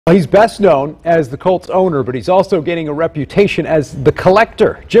He's best known as the Colts owner, but he's also gaining a reputation as the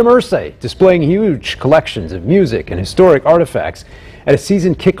collector. Jim Irsay displaying huge collections of music and historic artifacts at a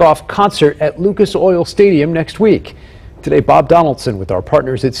season kickoff concert at Lucas Oil Stadium next week. Today, Bob Donaldson with our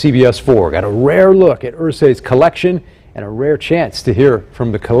partners at CBS 4 got a rare look at Irsay's collection and a rare chance to hear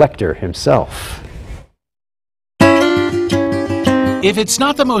from the collector himself. If it's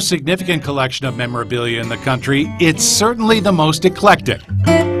not the most significant collection of memorabilia in the country, it's certainly the most eclectic.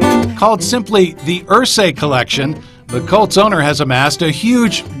 Called simply the Irsay Collection, the Colts owner has amassed a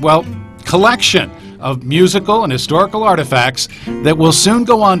huge, collection of musical and historical artifacts that will soon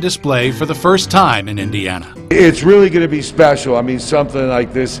go on display for the first time in Indiana. It's really going to be special. I mean, something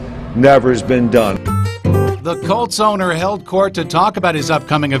like this never has been done. The Colts owner held court to talk about his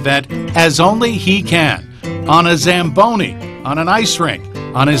upcoming event as only he can, on a Zamboni, on an ice rink,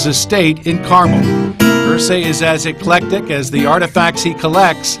 on his estate in Carmel. Irsay is as eclectic as the artifacts he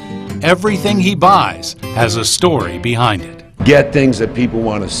collects. Everything he buys has a story behind it. Get things that people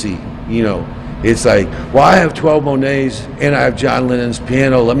want to see. You know, it's like, well, I have 12 Monets and I have John Lennon's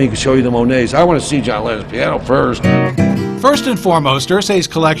piano. Let me show you the Monets. I want to see John Lennon's piano first. First and foremost, Irsay's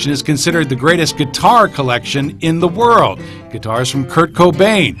collection is considered the greatest guitar collection in the world. Guitars from Kurt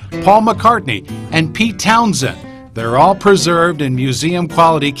Cobain, Paul McCartney, and Pete Townsend. They're all preserved in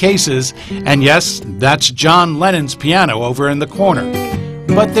museum-quality cases, and yes, that's John Lennon's piano over in the corner.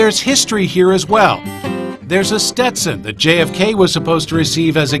 But there's history here as well. There's a Stetson that JFK was supposed to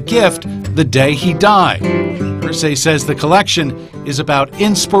receive as a gift the day he died. Irsay says the collection is about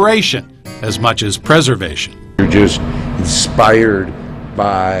inspiration as much as preservation. You're just inspired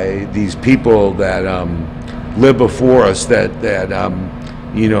by these people that lived before us,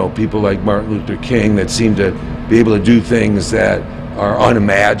 you know, people like Martin Luther King that seem to be able to do things that are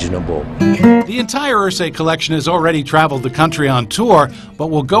unimaginable. The entire Irsay collection has already traveled the country on tour, but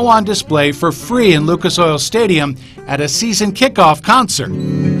will go on display for free in Lucas Oil Stadium at a season kickoff concert,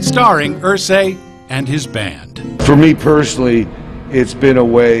 starring Irsay and his band. For me personally, it's been a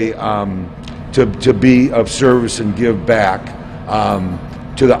way to be of service and give back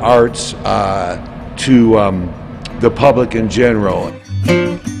to the arts, to the public in general.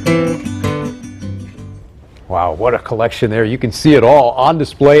 Wow, what a collection there. You can see it all on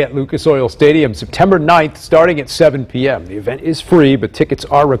display at Lucas Oil Stadium September 9th starting at 7 p.m. The event is free, but tickets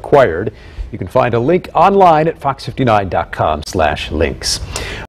are required. You can find a link online at fox59.com/links.